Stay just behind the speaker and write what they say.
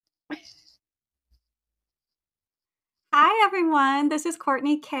Hi, everyone. This is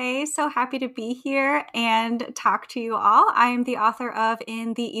Courtney K. So happy to be here and talk to you all. I am the author of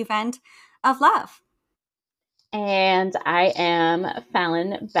In the Event of Love. And I am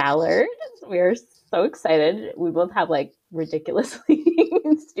Falon Ballard. We're so excited. We both have like ridiculously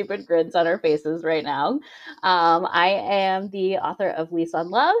stupid grins on our faces right now. I am the author of Lease on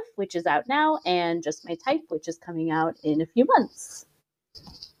Love, which is out now, and Just My Type, which is coming out in a few months.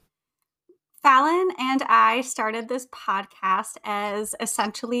 Fallon and I started this podcast as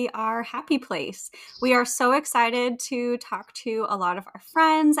essentially our happy place. We are so excited to talk to a lot of our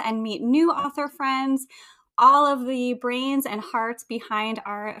friends and meet new author friends, all of the brains and hearts behind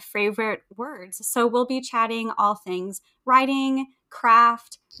our favorite words. So we'll be chatting all things writing,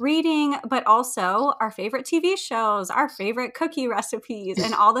 craft, reading, but also our favorite TV shows, our favorite cookie recipes,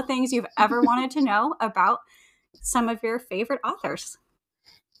 and all the things you've ever wanted to know about some of your favorite authors.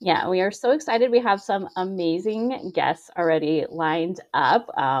 Yeah, we are so excited. We have some amazing guests already lined up.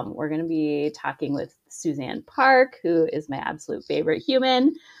 We're going to be talking with Suzanne Park, who is my absolute favorite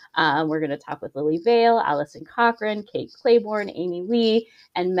human. We're going to talk with Lily Vale, Allison Cochran, Kate Claiborne, Amy Lee,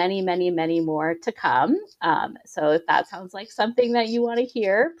 and many, many, many more to come. So if that sounds like something that you want to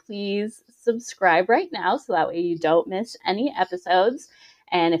hear, please subscribe right now so that way you don't miss any episodes.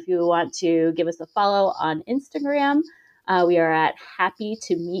 And if you want to give us a follow on Instagram, we are at Happy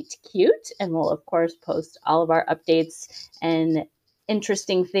to Meet Cute, and we'll, of course, post all of our updates and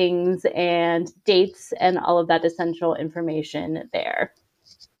interesting things and dates and all of that essential information there.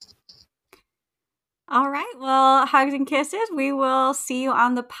 All right. Well, hugs and kisses. We will see you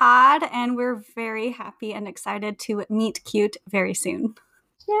on the pod, and we're very happy and excited to meet cute very soon.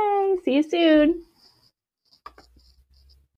 Yay! See you soon.